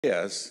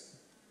prayers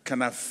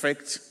can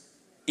affect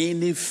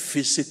any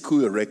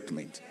physical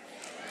erectment,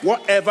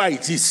 whatever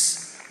it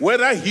is,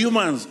 whether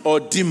humans or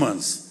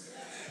demons,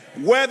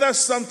 whether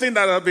something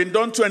that has been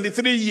done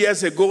 23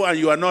 years ago and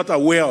you are not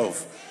aware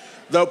of.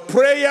 The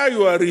prayer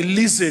you are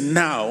releasing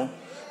now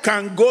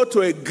can go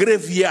to a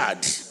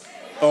graveyard.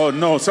 Oh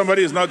no,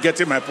 somebody is not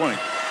getting my point.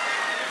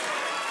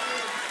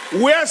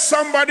 Where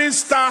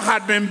somebody's star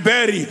had been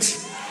buried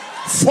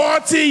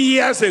 40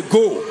 years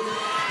ago,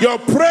 your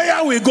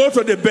prayer will go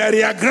to the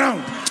burial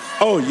ground.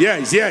 Oh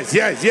yes.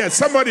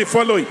 Somebody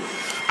following.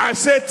 I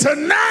said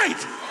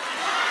tonight.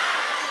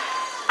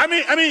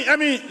 I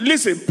mean,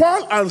 listen,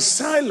 Paul and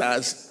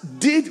Silas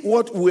did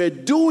what we're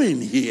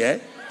doing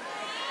here.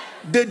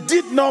 They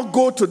did not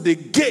go to the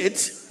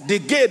gate. The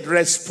gate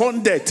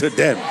responded to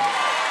them.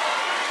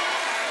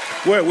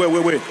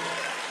 Wait.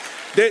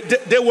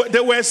 They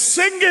were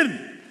singing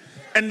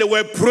and they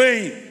were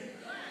praying.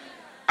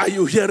 Are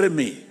you hearing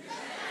me?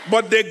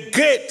 But the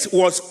gate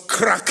was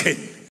cracking.